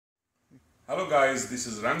Hello guys, this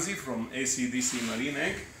is Ramzi from ACDC Marine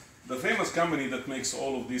Inc., the famous company that makes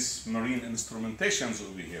all of these marine instrumentations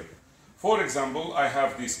over here. For example, I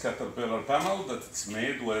have this Caterpillar panel that it's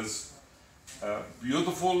made with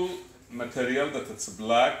beautiful material that it's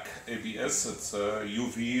black ABS, it's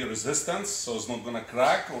UV resistance, so it's not gonna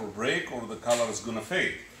crack or break or the color is gonna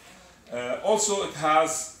fade. Also it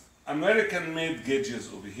has American made gauges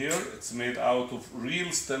over here. It's made out of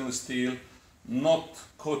real stainless steel, not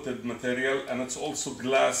coated material, and it's also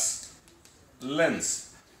glass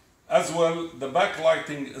lens. As well, the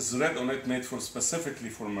backlighting is red on it, made specifically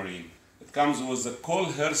for marine. It comes with a Cole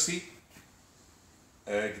Hersey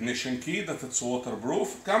ignition key that it's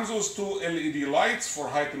waterproof. It comes with two LED lights for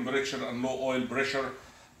high temperature and low oil pressure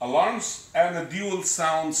alarms and a dual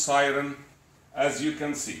sound siren, as you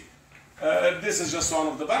can see. This is just one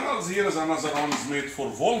of the panels. Here is another one is made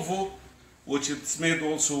for Volvo, which it's made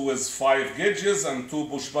also with 5 gauges and 2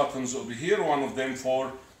 push buttons over here, one of them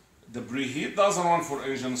for the preheat, the other one for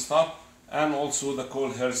engine stop, and also the Cole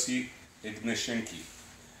Hersey ignition key.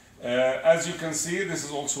 As you can see, this is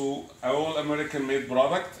also an all American made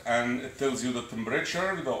product, and it tells you the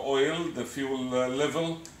temperature, the oil, the fuel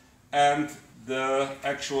level, and the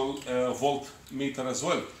actual voltmeter as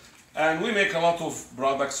well. And we make a lot of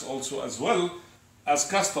products also as well as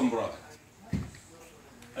custom product.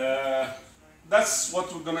 That's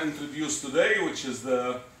what we're going to introduce today, which is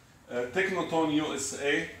the Technotone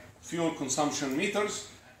USA fuel consumption meters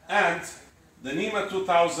and the NEMA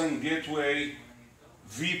 2000 Gateway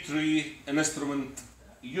V3 instrument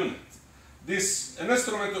unit. This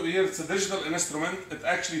instrument over here, it's a digital instrument. It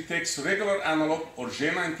actually takes regular analog or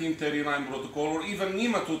J1939 protocol or even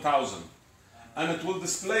NEMA 2000, and it will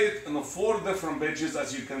display it in 4 different pages.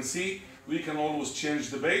 As you can see, we can always change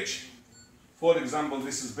the page. For example,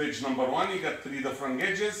 this is page number 1, you got 3 different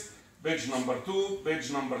gauges, page number 2,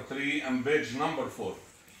 page number 3, and page number 4.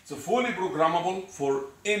 It's fully programmable for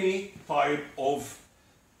any type of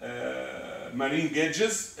marine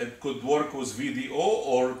gauges. It could work with VDO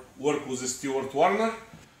or work with Stewart Warner.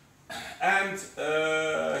 And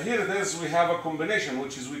here it is, we have a combination,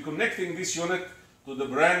 which is we're connecting this unit to the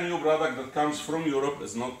brand new product that comes from Europe.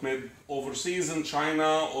 It's not made overseas in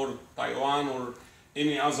China or Taiwan or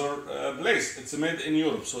any other place. It's made in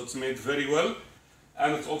Europe, so it's made very well,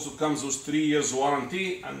 and it also comes with 3 years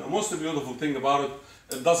warranty. And the most beautiful thing about it,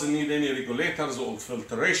 it doesn't need any regulators or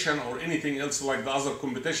filtration or anything else like the other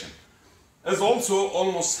competition. It's also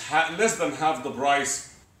almost less than half the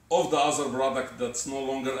price of the other product that's no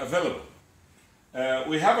longer available.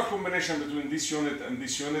 We have a combination between this unit and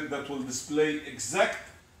this unit that will display exact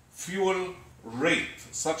fuel rate,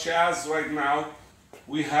 such as right now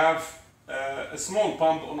we have a small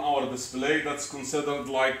pump on our display that's considered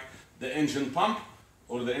like the engine pump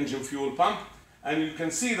or the engine fuel pump, and you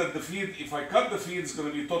can see that the feed, if I cut the feed, it's going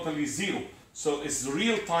to be totally 0. So it's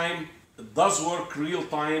real time, it does work real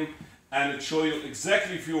time, and it shows you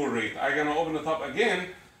exactly fuel rate. I'm going to open it up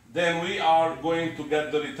again, then we are going to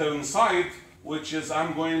get the return side, which is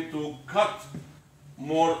I'm going to cut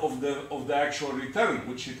more of the actual return,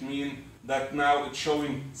 which it means that now it's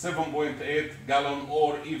showing 7.8 gallon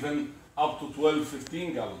or even up to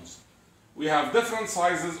 12-15 gallons. We have different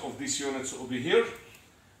sizes of these units over here.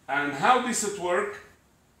 And how does it work?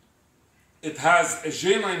 It has a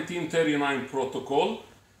J1939 protocol.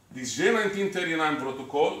 This J1939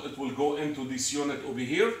 protocol, it will go into this unit over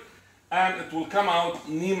here, and it will come out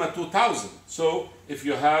NEMA 2000. So if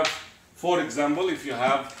you have, for example, if you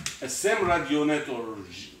have a SEMRAD unit or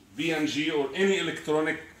VNG or any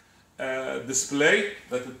electronic display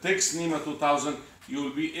that it takes NEMA 2000, you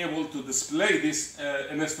will be able to display this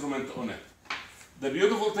instrument on it. The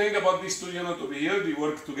beautiful thing about these 2 units over here, they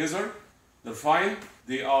work together, they're fine,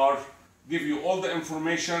 they give you all the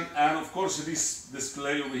information, and of course this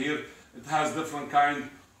display over here, it has different kind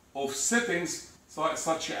of settings,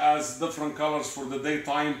 such as different colors for the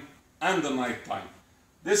daytime and the night time.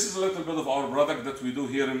 This is a little bit of our product that we do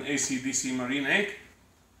here in ACDC Marine Inc.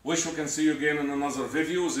 Wish we can see you again in another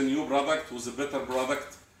video with a new product, with a better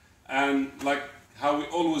product, and like how we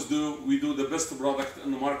always do, we do the best product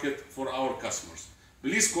in the market for our customers.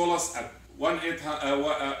 Please call us at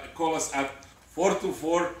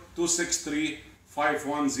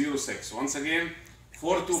 424-263-5106. Once again,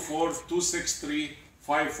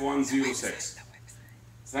 424-263-5106.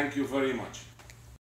 Thank you very much.